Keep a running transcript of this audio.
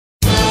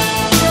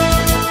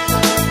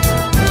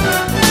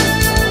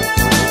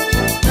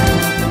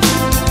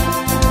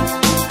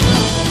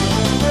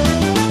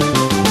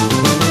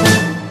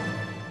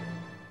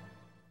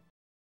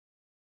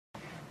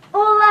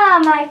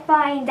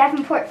fine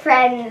Davenport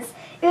friends.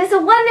 It was a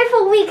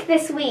wonderful week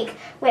this week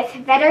with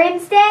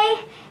Veterans Day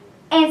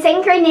and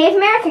second grade Native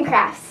American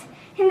crafts.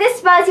 In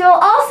this buzz, you will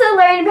also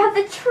learn about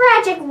the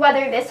tragic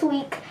weather this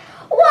week.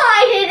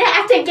 Why did it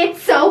have to get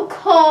so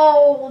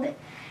cold?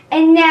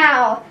 And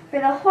now for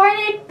the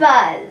Hornet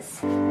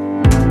Buzz.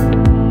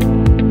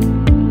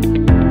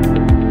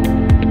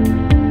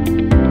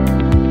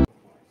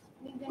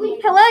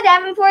 Hello,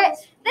 Davenport.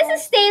 This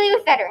is Staley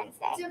with Veterans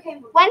Day.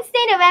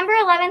 Wednesday, November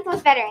 11th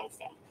was Veterans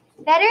Day.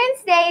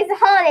 Veterans Day is a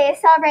holiday to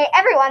celebrate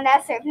everyone that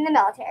has served in the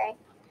military.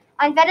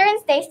 On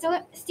Veterans Day,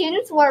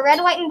 students wore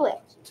red, white, and blue.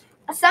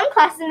 Some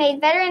classes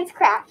made veterans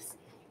crafts,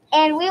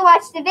 and we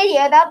watched a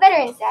video about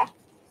Veterans Day.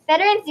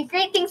 Veterans do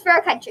great things for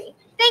our country.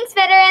 Thanks,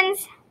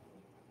 veterans!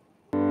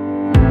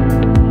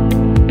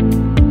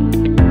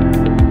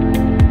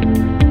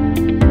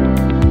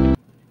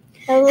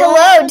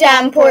 Hello,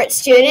 Davenport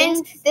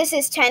students. This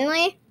is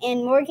Tenley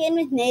and Morgan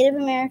with Native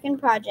American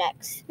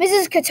Projects.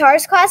 Mrs.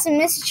 Qatar's class and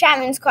Mrs.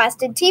 Chapman's class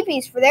did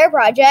teepees for their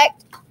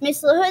project.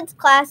 Miss LaHood's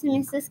class and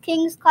Mrs.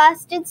 King's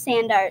class did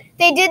sand art.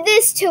 They did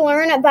this to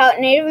learn about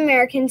Native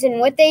Americans and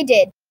what they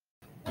did.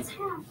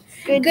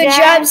 Good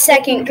job,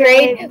 second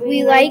grade.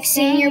 We like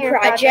seeing your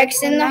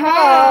projects in the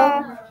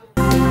hall.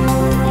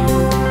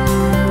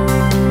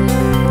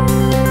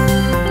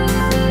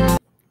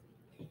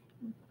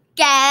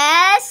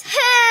 Guess who?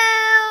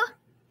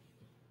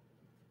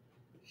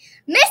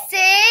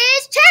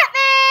 Mrs.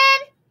 Chapman!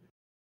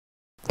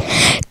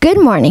 Good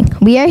morning.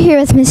 We are here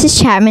with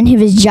Mrs. Chapman,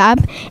 whose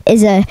job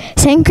is a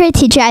second grade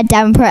teacher at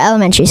Davenport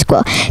Elementary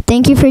School.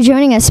 Thank you for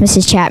joining us,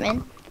 Mrs.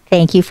 Chapman.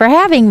 Thank you for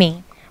having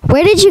me.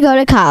 Where did you go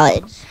to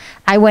college?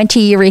 I went to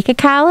Eureka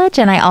College,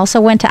 and I also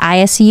went to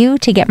ISU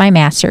to get my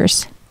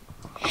master's.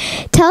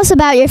 Tell us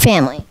about your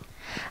family.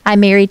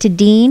 I'm married to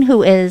Dean,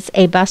 who is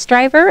a bus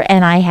driver,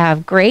 and I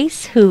have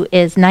Grace, who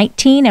is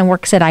 19 and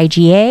works at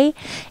IGA,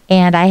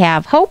 and I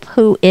have Hope,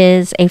 who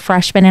is a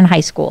freshman in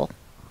high school.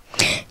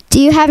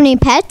 Do you have any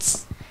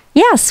pets?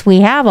 Yes,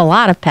 we have a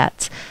lot of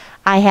pets.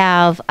 I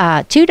have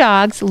 2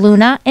 dogs,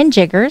 Luna and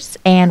Jiggers,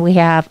 and we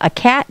have a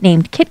cat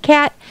named Kit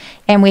Kat,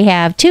 and we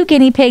have 2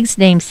 guinea pigs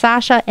named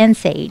Sasha and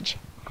Sage.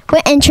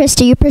 What interests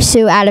do you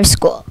pursue out of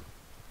school?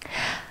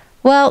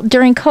 Well,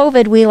 during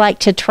COVID, we like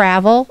to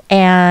travel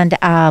and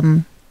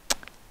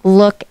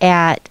look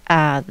at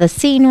the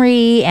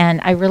scenery,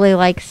 and I really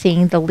like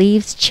seeing the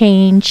leaves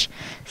change.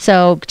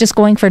 So just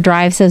going for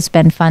drives has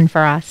been fun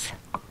for us.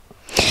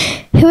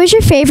 Who was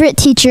your favorite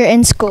teacher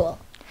in school?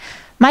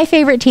 My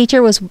favorite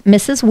teacher was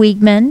Mrs.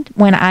 Wiegman.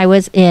 When I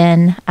was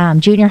in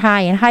junior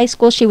high and high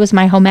school, she was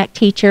my home ec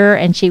teacher,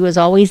 and she was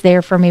always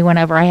there for me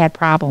whenever I had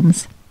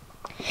problems.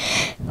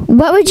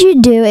 What would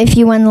you do if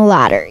you won the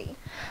lottery?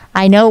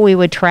 I know we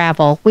would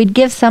travel. We'd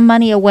give some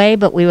money away,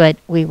 but we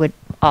would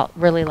all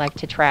really like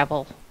to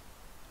travel.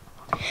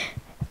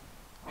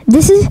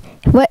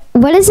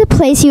 What is a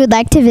place you would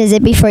like to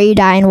visit before you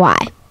die, and why?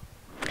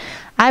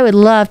 I would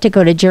love to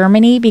go to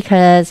Germany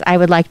because I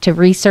would like to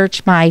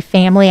research my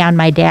family on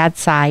my dad's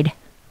side.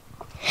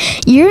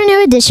 You're a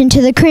new addition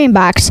to the Korean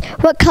box.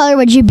 What color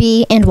would you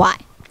be and why?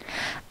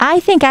 I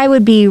think I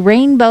would be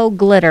rainbow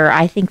glitter.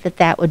 I think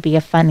that would be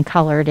a fun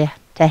color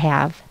to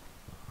have.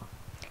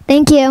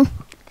 Thank you.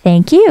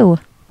 Thank you.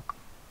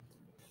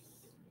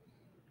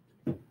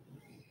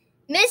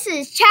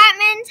 Mrs.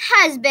 Chapman's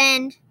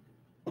husband.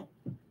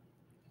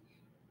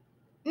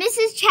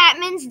 Mrs.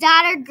 Chapman's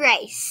daughter,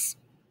 Grace.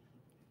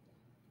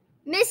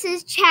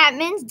 Mrs.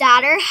 Chapman's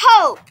daughter,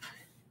 Hope.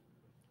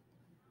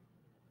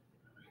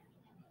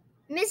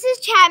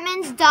 Mrs.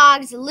 Chapman's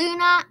dogs,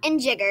 Luna and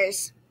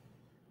Jiggers.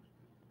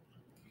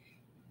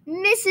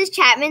 Mrs.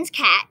 Chapman's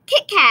cat,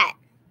 Kit Kat.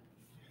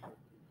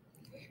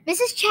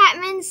 Mrs.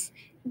 Chapman's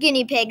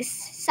guinea pigs,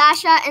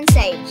 Sasha and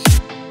Sage.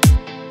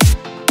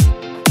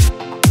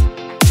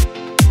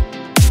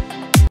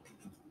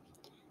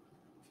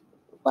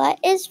 What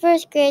is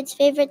first grade's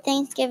favorite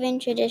Thanksgiving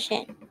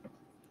tradition?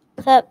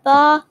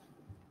 Football.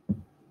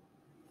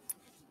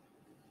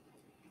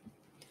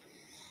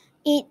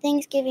 Eat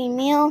Thanksgiving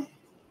meal.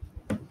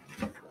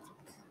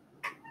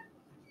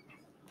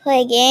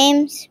 Play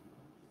games.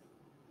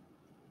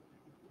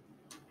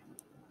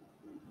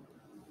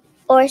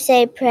 Or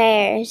say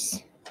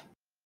prayers.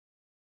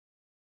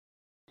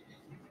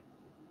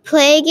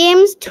 Play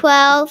games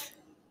 12.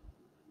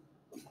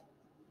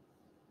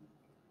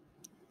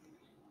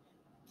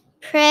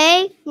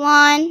 Pray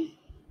 1.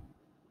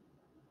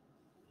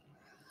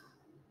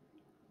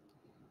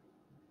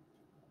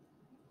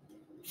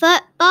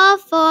 Football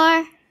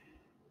 4.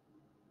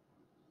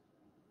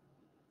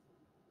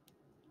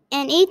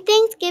 And eat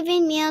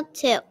Thanksgiving meal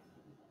 2.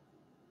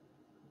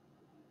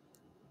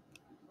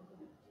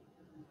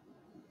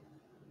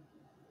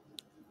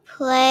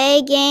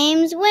 Play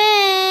games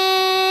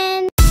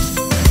win.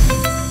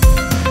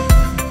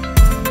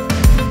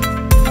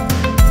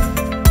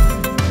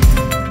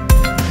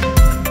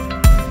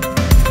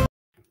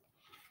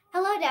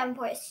 Hello,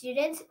 Davenport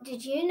students.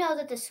 Did you know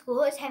that the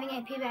school is having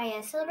a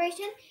PBIS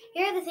celebration?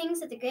 Here are the things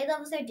that the grade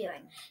levels are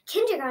doing.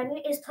 Kindergarten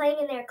is playing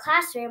in their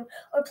classroom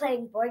or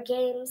playing board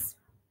games.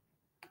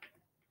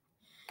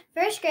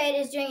 First grade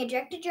is doing a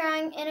directed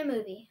drawing and a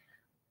movie.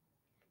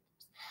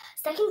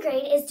 Second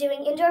grade is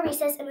doing indoor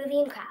recess, a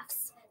movie, and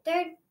crafts.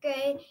 Third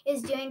grade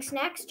is doing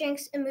snacks,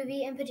 drinks, a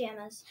movie, and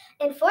pajamas.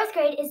 And fourth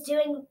grade is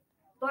doing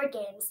board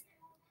games.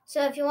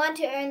 So if you want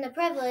to earn the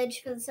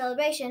privilege for the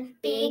celebration,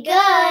 Be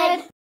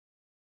good!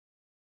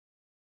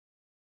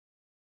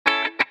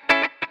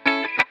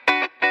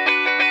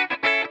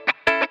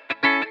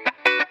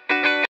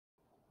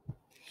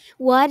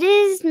 What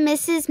is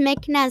Mrs.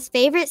 McNa's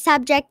favorite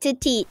subject to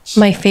teach?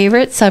 My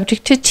favorite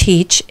subject to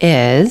teach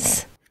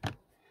is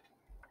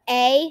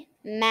A,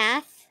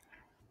 math.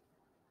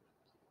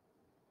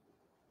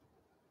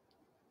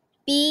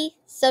 B,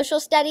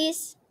 social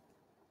studies.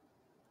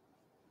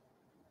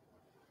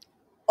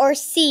 Or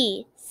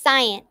C,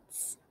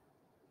 science.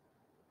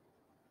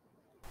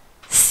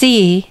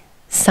 C,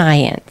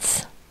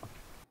 science.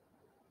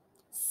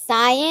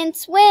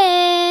 Science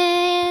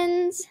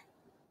wins!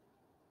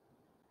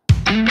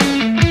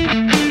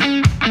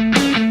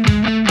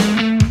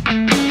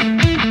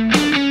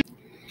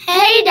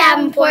 Hey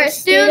Davenport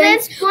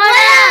students,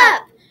 what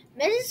up?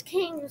 Mrs.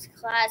 King's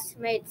class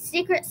made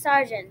secret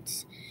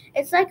sergeants.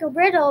 It's like a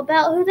riddle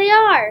about who they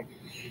are.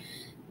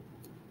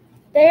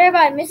 They are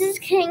by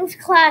Mrs. King's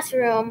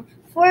classroom.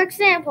 For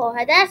example,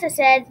 Hadassah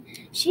said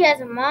she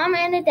has a mom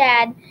and a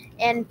dad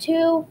and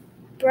 2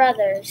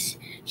 brothers.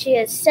 She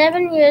is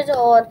 7 years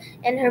old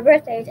and her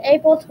birthday is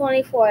April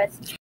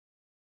 24th.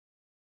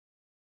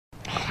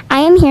 I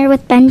am here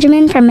with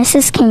Benjamin from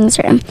Mrs. King's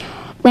room.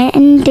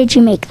 When did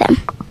you make them?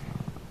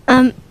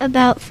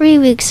 About 3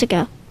 weeks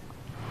ago.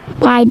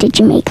 Why did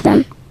you make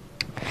them?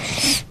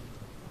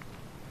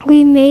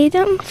 We made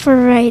them for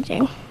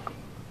writing.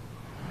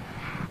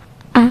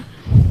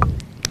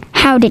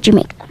 How did you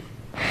make them?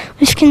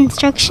 With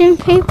construction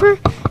paper,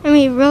 and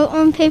we wrote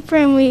on paper,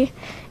 and we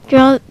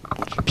drew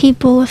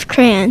people with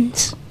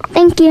crayons.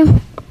 Thank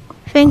you.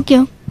 Thank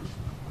you.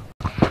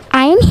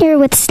 I am here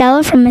with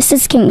Stella from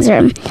Mrs. King's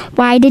room.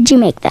 Why did you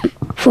make them?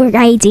 For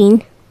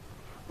writing.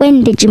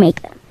 When did you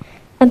make them?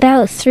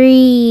 About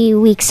 3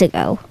 weeks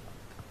ago.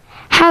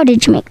 How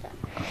did you make them?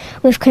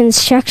 With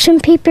construction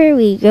paper,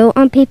 we wrote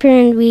on paper,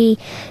 and we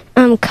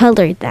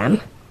colored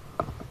them.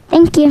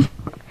 Thank you.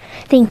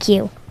 Thank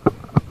you.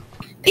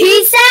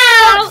 Peace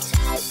out!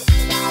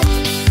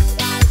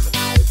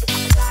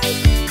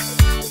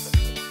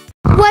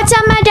 What's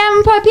up, my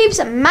Davenport peeps?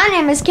 My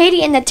name is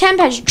Katie, and the temp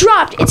has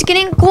dropped. It's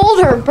getting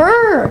colder.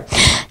 Brr.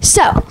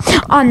 So,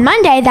 on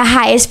Monday, the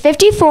high is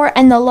 54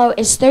 and the low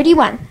is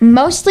 31,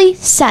 mostly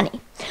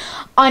sunny.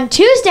 On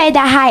Tuesday,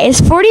 the high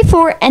is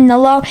 44 and the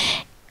low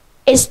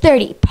is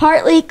 30,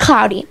 partly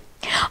cloudy.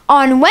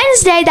 On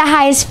Wednesday, the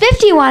high is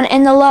 51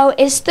 and the low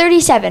is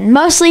 37,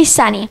 mostly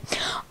sunny.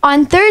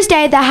 On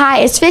Thursday, the high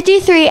is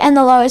 53 and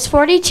the low is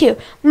 42,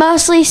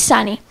 mostly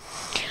sunny.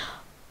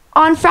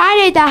 On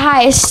Friday, the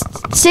high is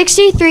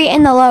 63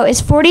 and the low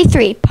is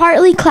 43,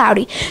 partly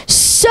cloudy.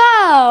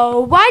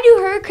 So, why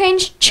do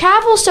hurricanes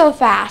travel so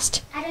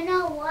fast? I don't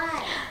know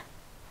why.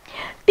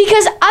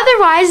 Because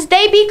otherwise,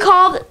 they'd be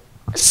called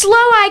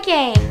slow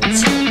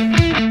hurricanes.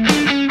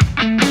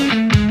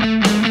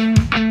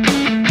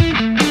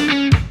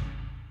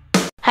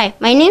 Hi,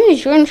 my name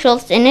is Jordan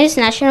Schultz, and it is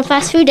National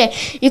Fast Food Day.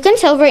 You can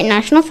celebrate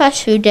National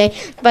Fast Food Day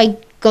by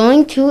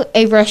going to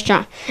a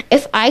restaurant.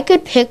 If I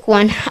could pick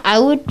one, I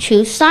would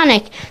choose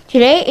Sonic.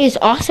 Today is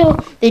also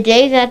the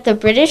day that the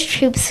British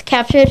troops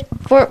captured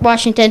Fort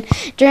Washington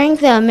during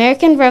the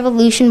American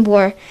Revolution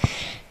War.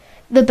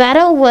 The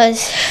battle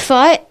was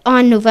fought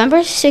on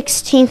November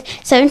 16,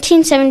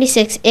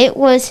 1776. It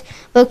was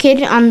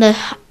located on the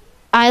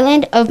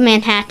island of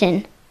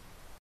Manhattan.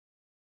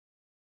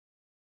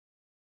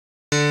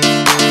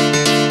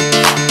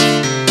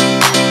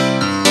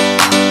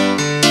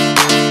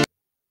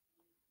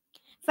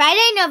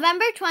 Friday,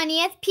 November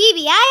 20th,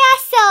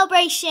 PBIS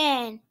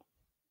celebration.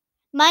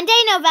 Monday,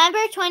 November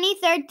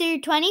 23rd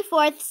through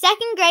 24th,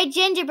 second grade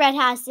gingerbread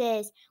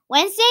houses.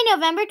 Wednesday,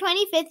 November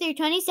 25th through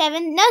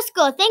 27th, no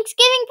school,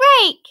 Thanksgiving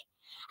break.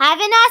 Have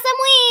an awesome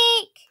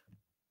week.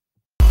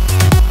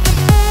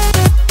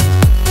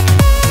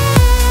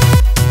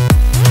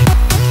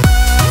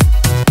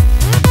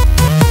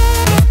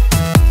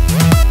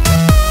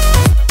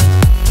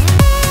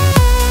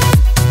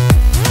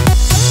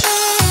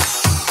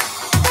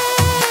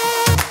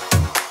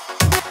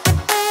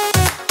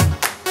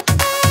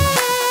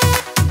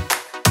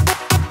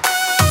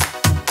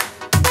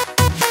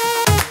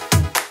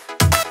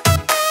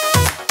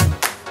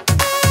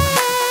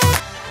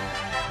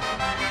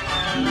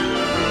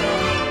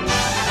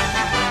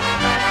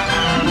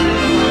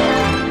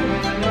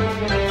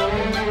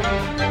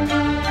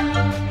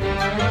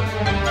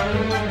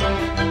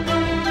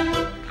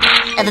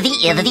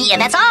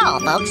 That's all,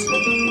 folks.